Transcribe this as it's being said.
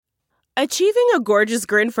Achieving a gorgeous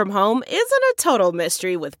grin from home isn't a total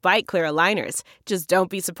mystery with Byte Clear aligners. Just don't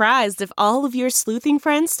be surprised if all of your sleuthing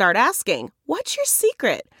friends start asking, "What's your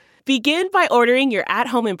secret?" Begin by ordering your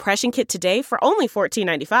at-home impression kit today for only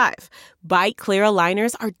 $14.95. Byte Clear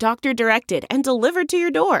aligners are doctor-directed and delivered to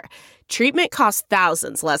your door. Treatment costs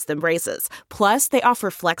thousands less than braces. Plus, they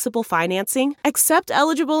offer flexible financing, accept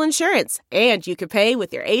eligible insurance, and you can pay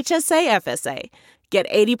with your HSA FSA. Get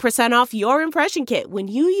 80% off your impression kit when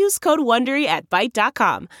you use code WONDERY at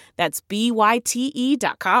Byte.com. That's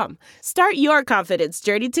BYTE.com. Start your confidence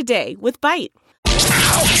journey today with Byte.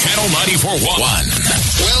 Channel 94.1.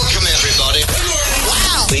 Welcome, everybody.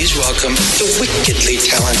 Wow. Please welcome the wickedly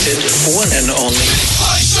talented one and only.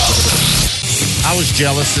 I was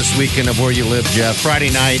jealous this weekend of where you live, Jeff.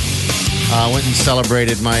 Friday night, went and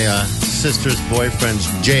celebrated my sister's boyfriend's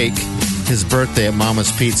Jake, his birthday at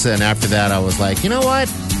Mama's Pizza. And after that, I was like, you know what?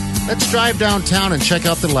 Let's drive downtown and check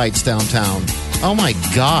out the lights downtown. Oh, my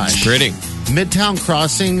gosh. It's pretty. Midtown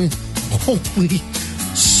Crossing. Holy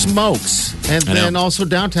smokes. And then also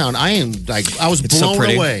downtown. I was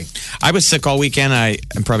blown away. I was sick all weekend.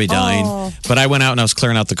 I'm probably dying. But I went out and I was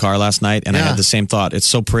clearing out the car last night, and I had the same thought. It's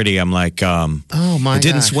so pretty. I'm like, oh my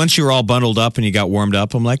gosh. Once you were all bundled up and you got warmed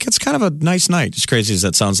up, I'm like, it's kind of a nice night. As crazy as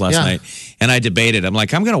that sounds last night. And I debated. I'm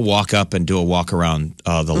like, I'm going to walk up and do a walk around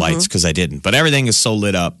the lights because I didn't. But everything is so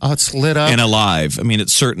lit up. Oh, it's lit up. And alive. I mean,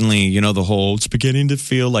 it's certainly, the whole, it's beginning to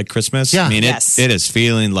feel like Christmas. Yeah. I mean, it is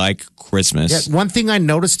feeling like Christmas. Yeah, one thing I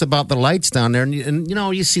noticed about the lights down there, and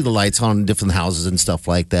you see the lights on different houses and stuff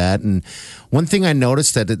like that. And one thing I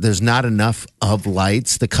noticed that there's not enough of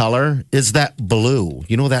lights. The color is that blue.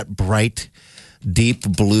 You know, that bright, deep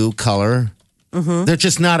blue color. Mm-hmm. There's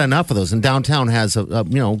just not enough of those. And downtown has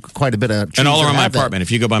quite a bit of trees. And all around my apartment, if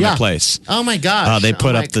you go by my place. Oh my gosh. They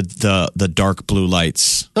put up the dark blue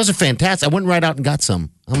lights. Those are fantastic. I went right out and got some.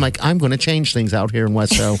 I'm like, I'm going to change things out here in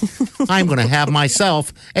Westo. I'm going to have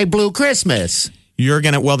myself a blue Christmas.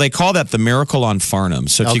 They call that the Miracle on Farnham.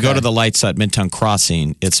 So if you go to the lights at Midtown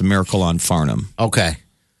Crossing, it's a Miracle on Farnham. Okay.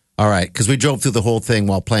 All right, because we drove through the whole thing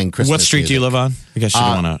while playing Christmas What street music. do you live on? I guess you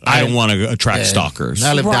don't want to. I don't want to attract stalkers.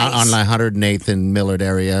 I live down on 108th and Millard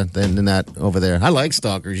area. Then in that over there, I like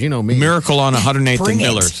stalkers. You know me. Miracle on 108th and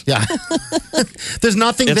Millard. Yeah, there's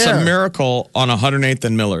nothing it's there. It's a miracle on 108th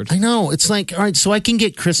and Millard. I know. It's like, all right, so I can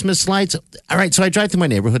get Christmas lights. All right, so I drive through my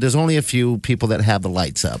neighborhood. There's only a few people that have the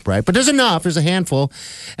lights up, right? But there's enough. There's a handful.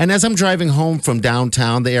 And as I'm driving home from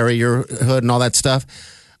downtown, the area, your hood, and all that stuff.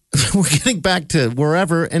 We're getting back to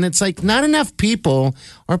wherever, and it's like not enough people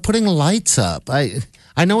are putting lights up. I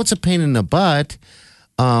know it's a pain in the butt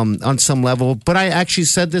on some level, but I actually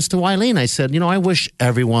said this to Wileen. I said, I wish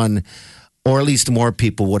everyone, or at least more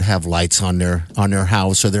people, would have lights on their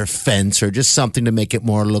house or their fence or just something to make it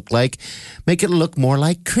look more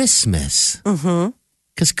like Christmas. Mm-hmm.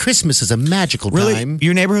 Because Christmas is a magical time. Really?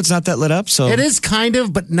 Your neighborhood's not that lit up? So it is kind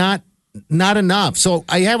of, but not enough. So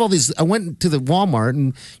I have all these. I went to the Walmart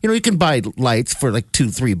and, you can buy lights for like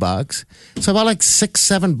 $2-3. So I bought like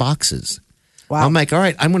 6-7 boxes. Wow. I'm like, all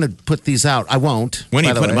right, I'm going to put these out. I won't. When do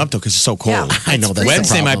you put them up, though? Because it's so cold. Yeah, I know that's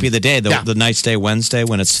Wednesday might be the day, the nice day Wednesday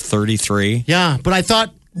when it's 33. Yeah, but I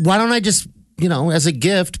thought, why don't I just, as a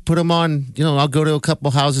gift, put them on, I'll go to a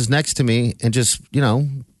couple houses next to me and just,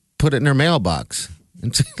 put it in their mailbox.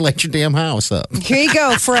 And light your damn house up. Here you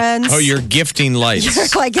go, friends. Oh, you're gifting lights. You're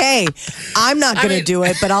like, hey, I'm not going to do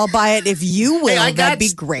it, but I'll buy it if you will. Hey, that'd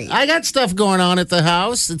be great. I got stuff going on at the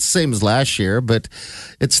house. It's the same as last year, but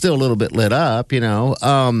it's still a little bit lit up,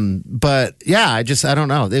 But yeah, I don't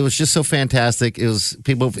know. It was just so fantastic. It was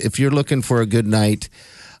people, if you're looking for a good night,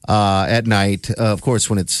 at night, of course,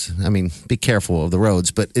 be careful of the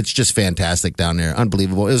roads, but it's just fantastic down there.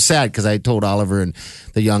 Unbelievable. It was sad because I told Oliver and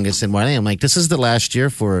the youngest and Wiley, I'm like, this is the last year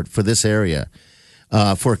for this area.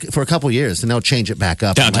 For a couple of years, and they'll change it back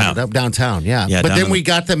up. Downtown, yeah. But then we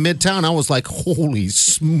got to Midtown. I was like, holy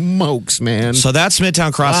smokes, man. So that's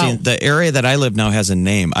Midtown Crossing. Wow. The area that I live now has a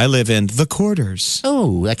name. I live in The Quarters.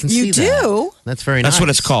 Oh, I can see that. You do? That's very nice. That's what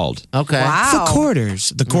it's called. Okay. Wow. The Quarters.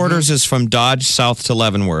 The Quarters is from Dodge south to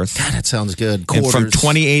Leavenworth. God, that sounds good. Quarters. And from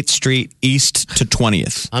 28th Street east to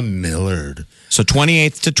 20th. I'm Millard. So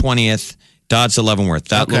 28th to 20th. Dodge to Leavenworth.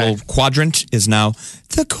 That little quadrant is now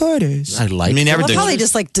The Quarters. I like it. Well, how they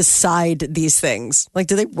just decide these things. Like,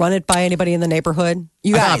 do they run it by anybody in the neighborhood?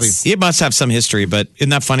 You guys. It must have some history, but isn't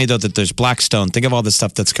that funny, though, that there's Blackstone? Think of all the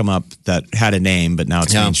stuff that's come up that had a name, but now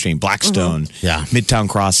it's mainstream. Blackstone. Mm-hmm. Yeah. Midtown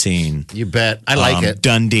Crossing. You bet. I like it.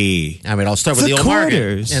 Dundee. I'll start with the old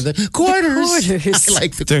Quarters. market. And the Quarters. The Quarters. I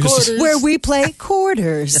like the Quarters. Where we play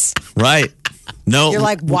quarters. Right. No, You're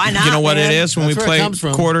like, why not, You know what man? it is when That's we where it play comes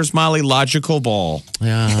from. quarters, Molly? Logical ball.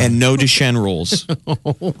 Yeah. And no Duchenne rules.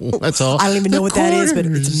 That's all. I don't even know what that is, but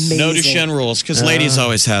it's amazing. No Duchenne rules. Because ladies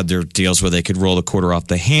always had their deals where they could roll the quarter off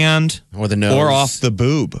the hand Or the nose. or off the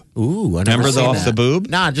boob. Ooh, I never Remember the seen off that. the boob?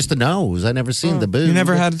 Nah, just the nose. I never seen the boob. You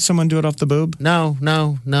never had someone do it off the boob? No.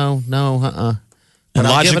 And But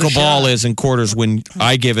I'll give it a logical ball shot. is in quarters when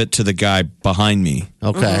I give it to the guy behind me.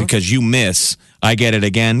 Okay. Because you miss, I get it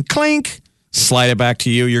again. Clink. Slide it back to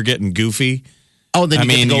you. You're getting goofy. Oh, then I you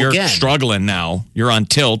get mean, to go you're again. struggling now. You're on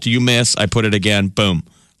tilt. You miss. I put it again. Boom.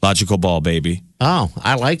 Logical ball, baby. Oh,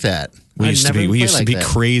 I like that. We used to be that.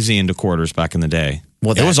 crazy into quarters back in the day.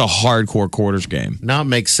 Well, it was a hardcore quarters game. Now it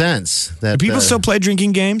makes sense. That Do people still play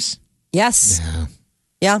drinking games? Yes.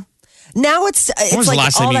 Yeah. Now it's When was like the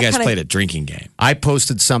last time all you that guys kinda- played a drinking game? I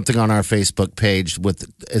posted something on our Facebook page with,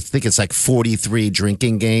 I think it's like 43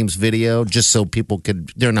 drinking games video, just so people could,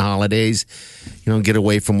 during the holidays, get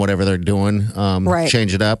away from whatever they're doing, Right.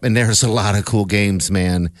 change it up. And there's a lot of cool games,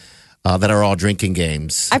 man, that are all drinking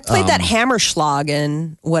games. I've played that Hammerschlag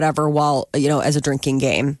and whatever while, as a drinking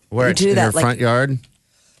game. Where You it's do in that your front yard?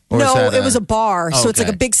 Or is No, that it was a bar. So it's like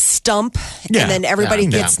okay. a big stump. Yeah. And then everybody Yeah.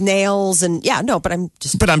 gets nails. And but I'm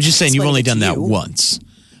just. But I'm just saying, you've explaining only it to done that you. once.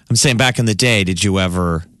 I'm saying back in the day, did you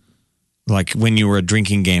ever, like when you were a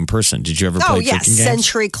drinking game person, did you ever Oh, play yeah. drinking games?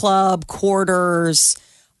 Century Club, Quarters.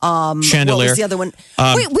 Chandelier. What was the other one?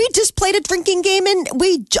 We just played a drinking game, and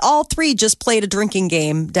we all three just played a drinking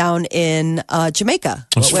game down in Jamaica.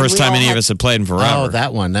 It was the When first we time all any had- of us had played in forever. Oh,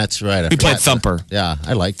 that one. That's right. I We played forgot. Thumper. Yeah,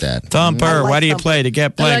 I like that. Thumper, I like why do you Thumper. play to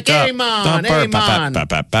get They're blanked like, up? Amon, Thumper,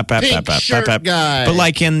 Amon. Pink shirt guy. But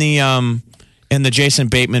like in the Jason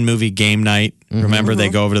Bateman movie Game Night, remember they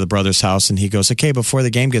go over to the brother's house and he goes, "Okay, before the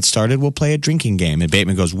game gets started, we'll play a drinking game." And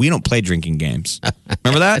Bateman goes, "We don't play drinking games."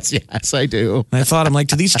 Remember that? Yes, I do. And I thought, I'm like,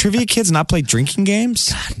 do these trivia kids not play drinking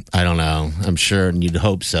games? I don't know. I'm sure, and you'd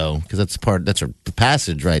hope so, because that's a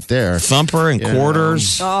passage right there. Thumper and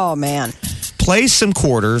quarters. Oh, man. Play some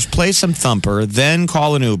quarters, play some thumper, then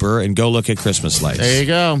call an Uber and go look at Christmas lights. There you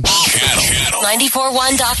go. Channel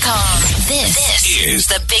 941.com. This is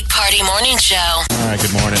the Big Party Morning Show. All right,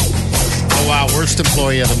 good morning. Oh, wow, worst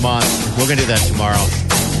employee of the month. We're going to do that tomorrow.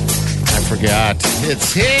 I forgot.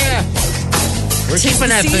 It's here. We're Tis keeping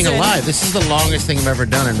the that thing season. alive. This is the longest thing I've ever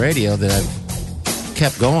done in radio that I've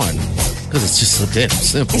kept going, because it's just so damn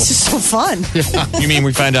simple. It's just so fun. You mean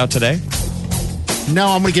we find out today? No,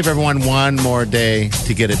 I'm going to give everyone one more day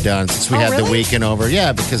to get it done since we had the really? weekend over.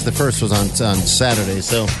 Yeah, because the first was on Saturday.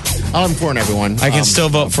 So I'll inform everyone. I can still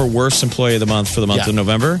vote for worst employee of the month for the month Yeah. of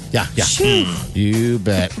November. Yeah. You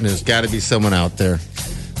bet. There's got to be someone out there.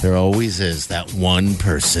 There always is that one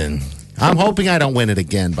person. I'm hoping I don't win it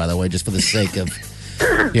again, by the way, just for the sake of,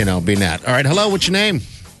 being that. All right. Hello. What's your name?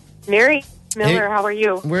 Mary Miller, Hey. how are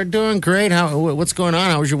you? We're doing great. What's going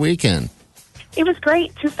on? How was your weekend? It was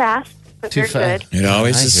great. Too fast, but Too very fast. good. It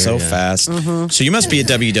always I is hear so ya. fast. So you must be a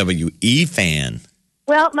WWE fan.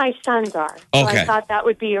 Well, my sons are. So Okay. I thought that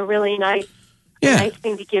would be a really nice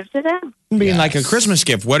thing to give to them. Being like a Christmas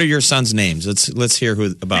gift. What are your sons' names? Let's hear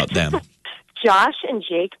about them. Josh and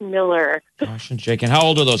Jake Miller. Josh and Jake. And how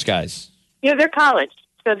old are those guys? They're college,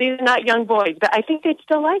 so these are not young boys, but I think they'd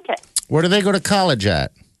still like it. Where do they go to college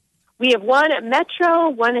at? We have one at Metro,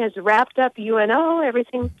 one has wrapped up UNO,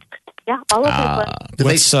 everything. Yeah, all over the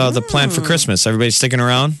place. Do What's the plan for Christmas? Everybody sticking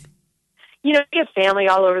around? We have family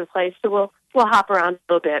all over the place, so we'll hop around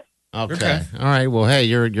a little bit. Okay. All right. Well, hey,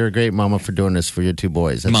 you're a great mama for doing this for your two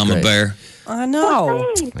boys. That's Mama great. Bear. I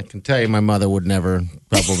know. I can tell you, my mother would never,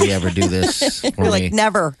 probably ever do this for You're me. like,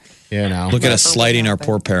 never. Look at us slighting our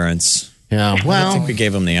poor parents. Yeah. I think Well, we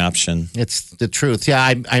gave them the option. it's the truth. Yeah,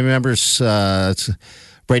 I remember it's a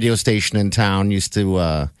radio station in town used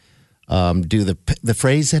to do the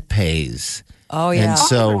phrase that pays. Oh, yeah. And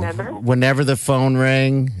so remember. whenever the phone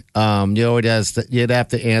rang, you'd have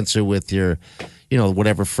to answer with your,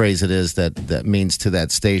 whatever phrase it is that means to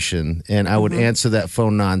that station. And I would answer that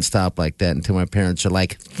phone nonstop like that until my parents are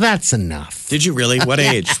like, "That's enough." Did you really? What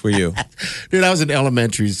age were you? Dude, I was in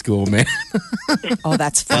elementary school, man. Oh,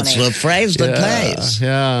 that's funny. phrase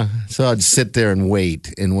Yeah. So I'd sit there and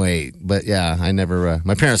wait. But yeah, I never,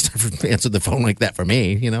 my parents never answered the phone like that for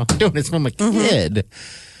me. I'm doing this for my kid.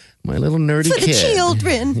 My little nerdy For the kid.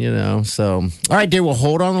 children. So, all right, dear, we'll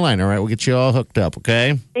hold on the line. All right, we'll get you all hooked up,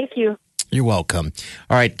 okay? Thank you. You're welcome.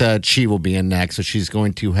 All right, Chi will be in next. So she's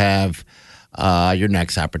going to have your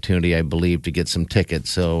next opportunity, I believe, to get some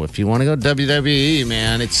tickets. So if you want to go to WWE,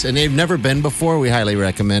 man, and they've never been before, we highly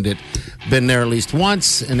recommend it. Been there at least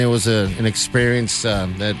once, and it was an experience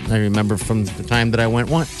that I remember from the time that I went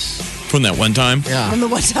once. From that one time? Yeah. From the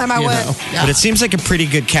one time I went. Yeah. But it seems like a pretty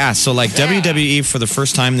good cast. So, like WWE, for the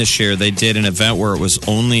first time this year, they did an event where it was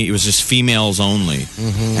just females only,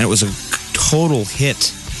 Mm-hmm. and it was a total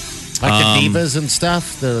hit. Like the divas and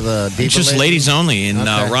stuff? The diva It's just ladies only, and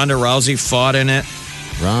Okay. Ronda Rousey fought in it.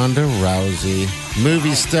 Ronda Rousey,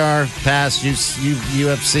 movie star, past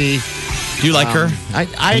UFC. Do you like her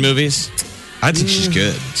I in movies? I think she's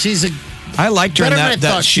good. She's a I liked her in Better than I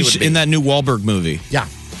that thought she she's would be. in that new Wahlberg movie, yeah.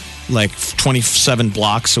 like 27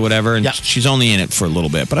 Blocks or whatever, and Yeah. she's only in it for a little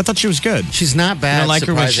bit. But I thought she was good. She's not I bad. don't like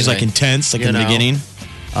her when she's like surprisingly. intense, like You in the know? beginning.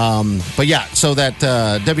 But yeah, so that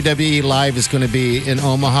WWE Live is going to be in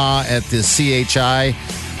Omaha at the CHI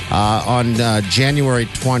on January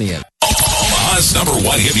 20th. Omaha's number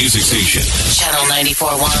one hit music station. Channel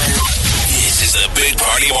 94.1. This is the Big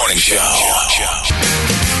Party Morning Show.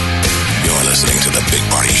 You're listening to the Big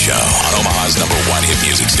Party Show on Omaha's number one hit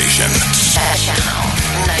music station. Channel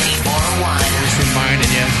 94.1. Just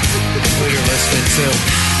reminding you who you're listening to.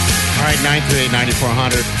 All right,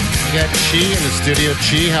 938-9400. We got Chi in the studio.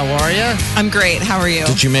 Chi, how are you? I'm great. How are you?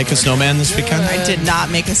 Did you make a snowman this weekend? I did not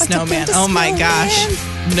make a snowman. a Oh my snowman.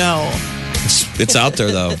 gosh. No. It's out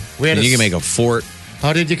there though. We had And a you can s- make a fort.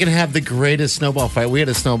 Oh, dude, you can have the greatest snowball fight. We had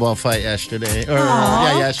a snowball fight yesterday.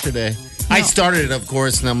 Yesterday. I started it, of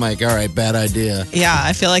course, and I'm like, all right, bad idea. Yeah,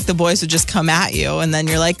 I feel like the boys would just come at you, and then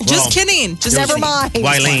you're like, just Well, kidding. Just Never mind.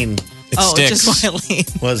 Wileen Oh, sticks. just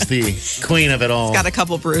Wileen. was the queen of it all. Got a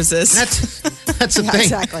couple bruises. That's the Yeah, thing.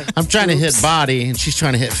 exactly. I'm trying to hit Oops. body, and she's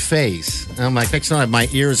trying to hit face. And I'm like, next time my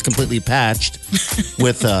ears completely packed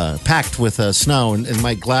with snow, and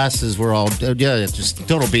my glasses were all just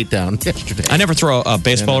total beatdown yesterday. I never throw a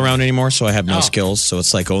baseball around anymore, so I have no Oh. skills. So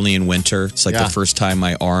it's like only in winter. It's like Yeah. the first time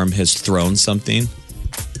my arm has thrown something.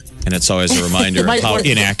 And it's always a reminder of might how work.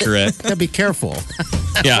 inaccurate. Gotta be careful.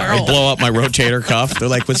 Yeah, I blow up my rotator cuff. They're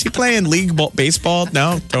like, was he playing baseball?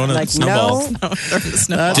 No, throwing a Like, snowball. no. That's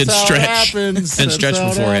Didn't how stretch. It happens. Didn't stretch That's how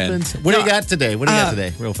it beforehand. happens. What do you got today? What do you got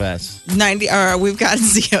today? Real fast. 90. We've got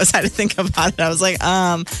Zios. I had to think about it. I was like,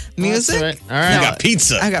 music. That's all right. You got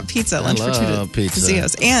pizza. I got pizza at lunch for love two pizza.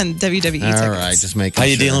 Zios and WWE tickets. All right, just making How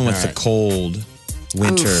you sure. dealing with All the right. cold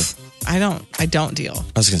winter? Oof. I don't deal.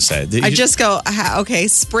 I was going to say. I just go, okay,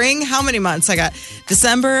 spring, how many months? I got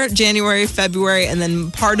December, January, February, and then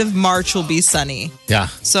part of March will be sunny. Yeah,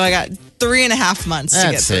 So I got 3.5 months to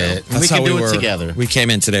get that's through. it. That's we how can do we it were. together. We came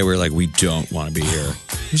in today. We were like, we don't want to be here.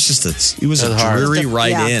 It was just it was a That's hard. dreary ride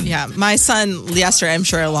Yeah. in. Yeah, my son yesterday, I'm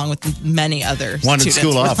sure, along with many other Wanted students,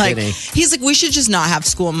 school were off, like, didn't he's like, we should just not have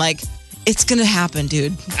school. I'm like, it's gonna happen,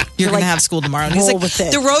 dude. You're gonna like, have school tomorrow. And he's roll like, with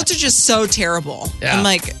it. the roads are just so terrible. Yeah. I'm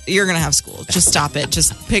like, you're gonna have school. Just stop it.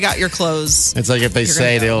 Just pick out your clothes. It's like if they You're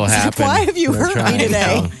say gonna they'll go. happen. Why have you they're hurt me trying to.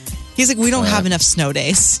 today? He's like, we don't have enough snow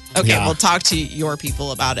days. Okay, Yeah. we'll talk to your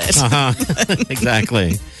people about it.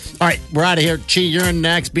 Exactly. All right, we're out of here. Chi, you're in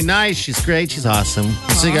next. Be nice. She's great. She's awesome.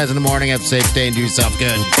 We'll see you guys in the morning. Have a safe day and do yourself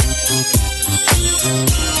good.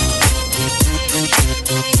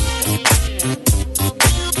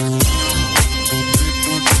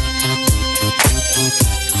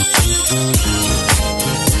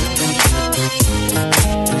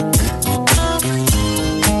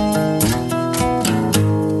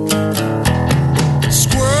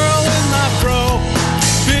 Squirrel in my fro.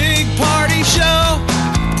 Big party show.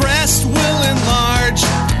 Breast will enlarge.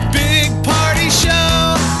 Big party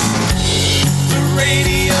show. The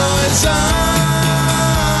radio is on.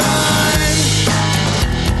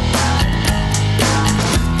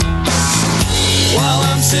 While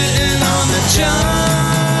I'm sitting on the john.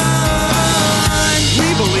 We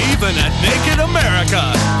believe in a naked America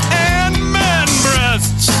and man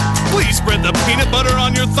breasts. Please spread the peanut butter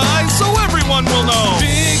on your thighs so everyone will know.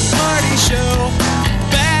 Big party show.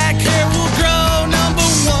 Back hair will grow. Number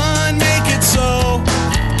one, make it so.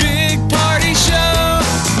 Big party show.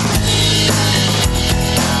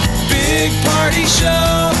 Big party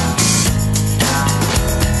show.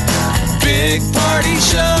 Big party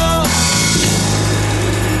show.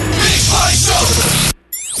 Big party show.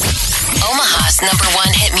 Omaha's number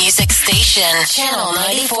one hit music station. Channel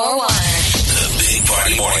 94.1. The Big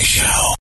Party Morning Show.